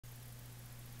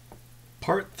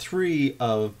Part 3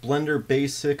 of Blender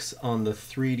Basics on the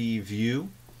 3D view.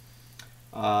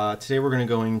 Today we're going to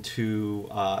go into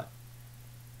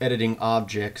editing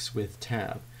objects with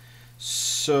tab.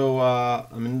 So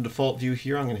I'm in the default view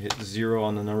here. I'm going to hit 0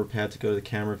 on the number pad to go to the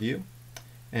camera view.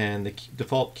 And the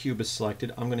default cube is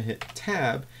selected. I'm going to hit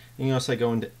tab, and you notice I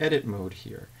go into edit mode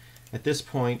here. At this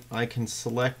point I can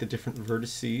select the different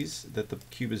vertices that the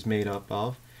cube is made up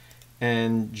of.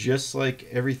 And just like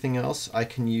everything else, I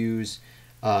can use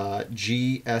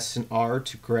G, S, and R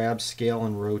to grab, scale,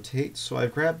 and rotate. So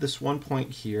I've grabbed this one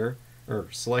point here, or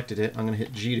selected it. I'm going to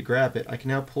hit G to grab it. I can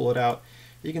now pull it out.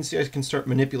 You can see I can start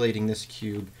manipulating this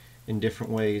cube in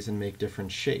different ways and make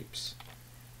different shapes.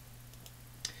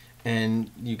 And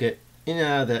you get in and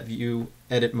out of that view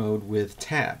edit mode with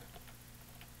tab.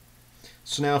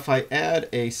 So now if I add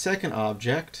a second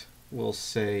object, we'll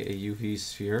say a UV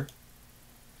sphere,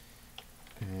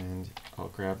 and I'll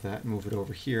grab that and move it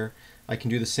over here. I can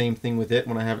do the same thing with it.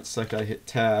 When I have it selected, I hit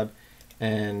tab,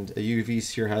 and a UV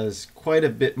sphere has quite a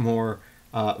bit more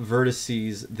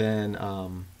vertices than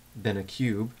a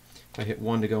cube. If I hit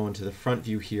 1 to go into the front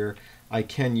view here, I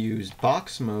can use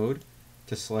box mode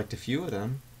to select a few of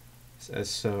them, as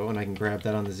so, and I can grab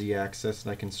that on the Z-axis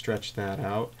and I can stretch that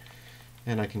out,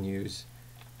 and I can use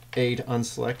A to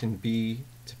unselect and B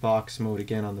to box mode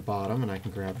again on the bottom, and I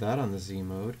can grab that on the Z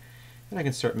mode. And I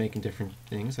can start making different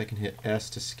things. I can hit S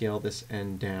to scale this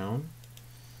end down.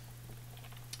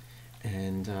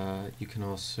 And you can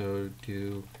also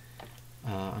do,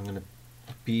 I'm going to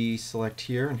B select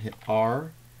here and hit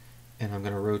R. And I'm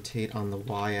going to rotate on the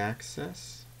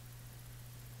Y-axis.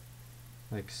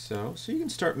 Like so. So you can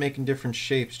start making different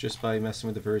shapes just by messing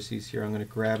with the vertices here. I'm going to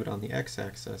grab it on the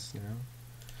X-axis now.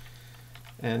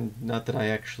 And not that I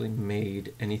actually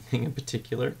made anything in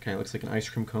particular. It kind of looks like an ice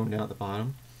cream cone down at the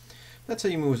bottom. That's how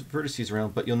you move vertices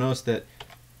around, but you'll notice that,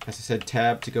 as I said,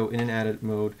 tab to go in and edit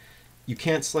mode, you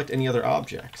can't select any other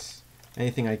objects.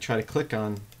 Anything I try to click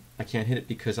on, I can't hit it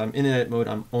because I'm in edit mode,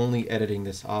 I'm only editing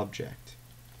this object.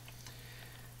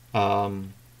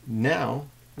 Now,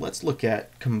 let's look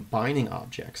at combining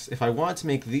objects. If I want to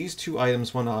make these two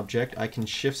items one object, I can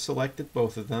shift select at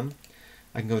both of them.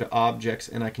 I can go to objects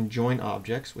and I can join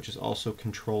objects, which is also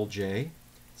Control J.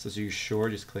 So are you sure?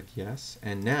 Just click yes.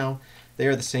 And now they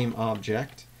are the same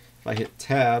object. If I hit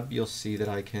tab, you'll see that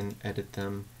I can edit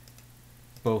them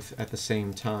both at the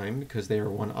same time because they are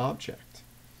one object.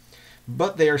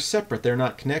 But they are separate. They're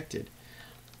not connected.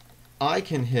 I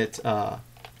can hit, I'm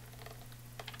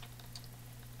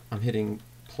hitting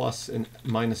plus and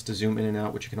minus to zoom in and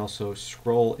out, which you can also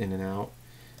scroll in and out.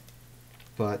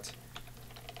 But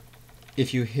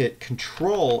if you hit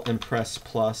Control and press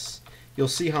plus, you'll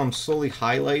see how I'm slowly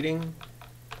highlighting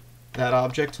that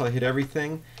object till I hit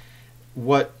everything.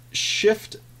 What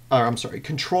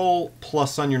Control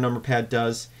plus on your number pad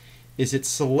does is it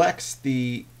selects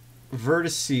the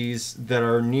vertices that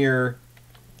are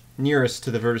nearest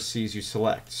to the vertices you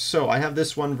select. So I have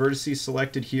this one vertice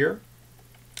selected here.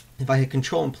 If I hit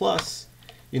Control and plus,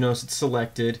 you notice it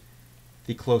selected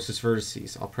the closest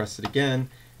vertices. I'll press it again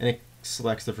and it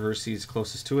selects the vertices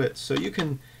closest to it. So you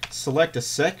can select a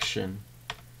section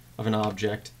of an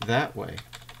object that way,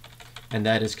 and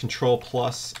that is Control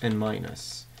plus and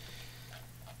minus.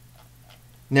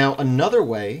 Now another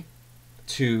way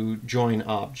to join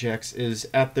objects is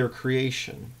at their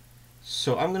creation.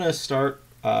 So I'm going to start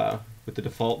with the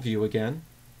default view again.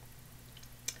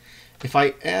 If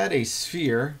I add a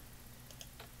sphere,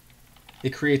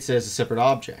 it creates it as a separate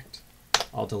object.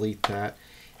 I'll delete that.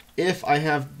 If I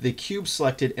have the cube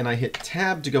selected and I hit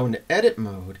tab to go into edit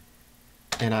mode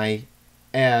and I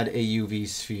add a UV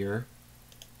sphere,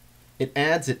 it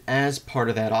adds it as part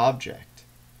of that object.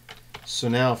 So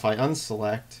now if I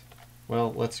unselect,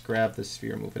 well, let's grab the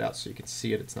sphere and move it out so you can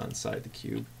see it. It's not inside the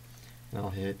cube. And I'll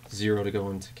hit 0 to go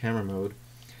into camera mode.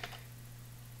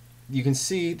 You can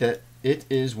see that it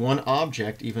is one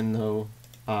object even though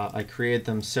I created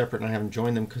them separate and I haven't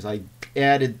joined them because I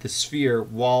added the sphere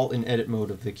while in edit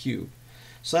mode of the cube.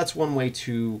 So that's one way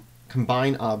to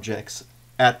combine objects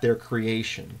at their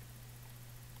creation.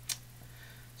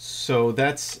 So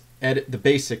that's the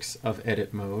basics of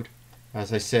edit mode.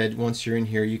 As I said, once you're in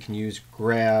here you can use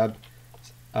grab,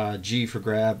 G for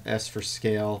grab, S for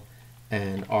scale,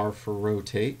 and R for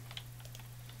rotate.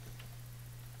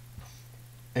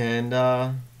 And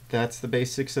that's the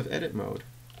basics of edit mode.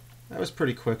 That was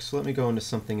pretty quick, so let me go into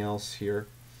something else here.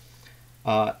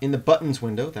 In the buttons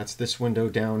window, that's this window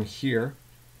down here,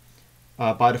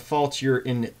 by default you're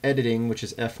in editing, which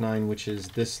is F9, which is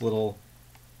this little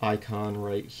icon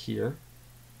right here.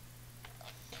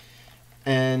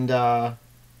 And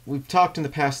we've talked in the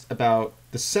past about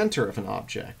the center of an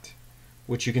object,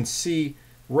 which you can see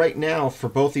right now for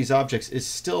both these objects is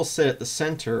still set at the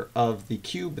center of the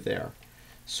cube there.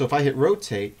 So if I hit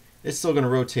rotate, it's still going to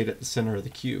rotate at the center of the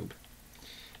cube.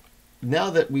 Now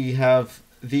that we have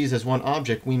these as one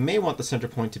object, we may want the center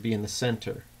point to be in the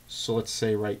center. So let's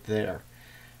say right there.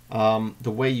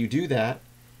 The way you do that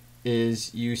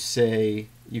is you say,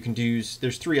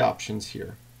 there's three options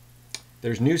here.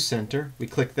 There's new center, we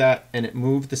click that and it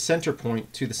moved the center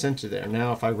point to the center there.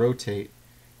 Now if I rotate,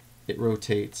 it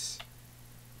rotates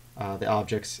the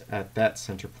objects at that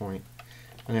center point.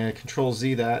 I'm going to Control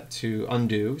Z that to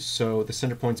undo, so the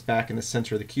center point's back in the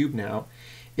center of the cube now.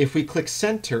 If we click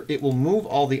center, it will move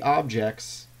all the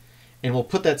objects and we'll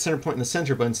put that center point in the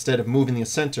center, but instead of moving the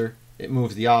center, it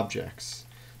moves the objects.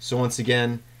 So once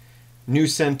again, new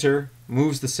center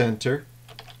moves the center,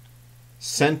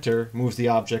 center moves the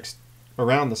objects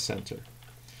around the center.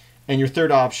 And your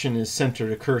third option is center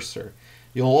to cursor.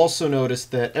 You'll also notice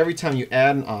that every time you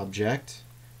add an object,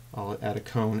 I'll add a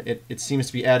cone, it seems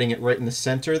to be adding it right in the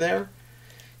center there,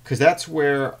 because that's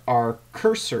where our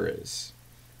cursor is,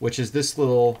 which is this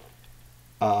little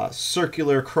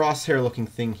circular crosshair looking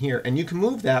thing here. And you can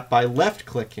move that by left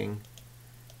clicking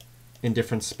in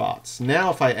different spots.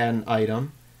 Now if I add an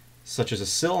item, such as a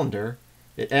cylinder,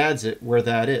 it adds it where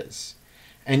that is.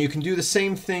 And you can do the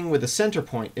same thing with the center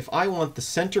point. If I want the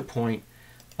center point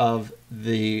of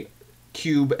the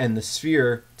cube and the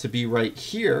sphere to be right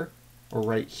here, or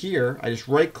right here, I just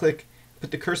right click, put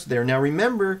the cursor there. Now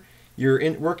remember, you're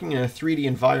working in a 3D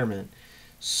environment,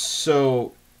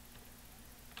 so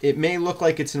it may look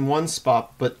like it's in one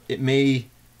spot, but it may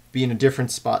be in a different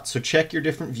spot. So check your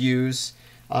different views,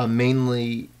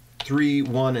 mainly 3,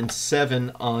 1, and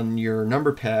 7 on your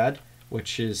number pad,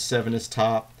 which is 7 is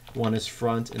top, 1 is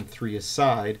front, and 3 is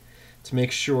side, to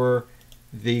make sure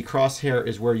the crosshair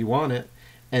is where you want it.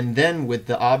 And then with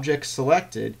the object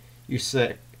selected, you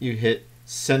hit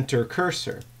center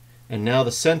cursor, and now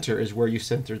the center is where you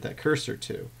centered that cursor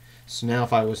to. So now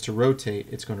if I was to rotate,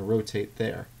 it's going to rotate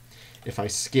there. If I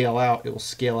scale out, it will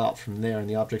scale out from there, and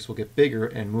the objects will get bigger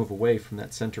and move away from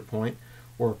that center point,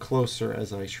 or closer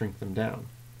as I shrink them down.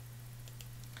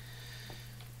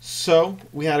 So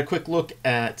we had a quick look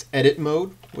at edit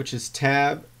mode, which is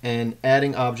tab, and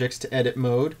adding objects to edit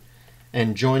mode,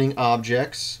 and joining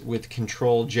objects with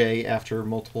Control J after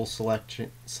multiple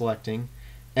selecting,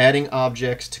 adding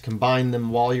objects to combine them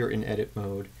while you're in edit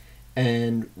mode,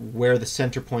 and where the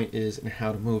center point is and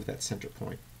how to move that center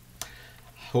point.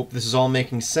 Hope this is all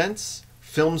making sense.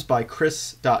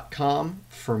 Filmsbychris.com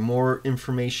for more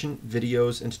information,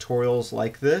 videos, and tutorials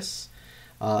like this.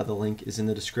 The link is in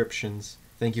the descriptions.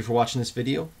 Thank you for watching this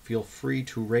video. Feel free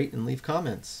to rate and leave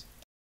comments.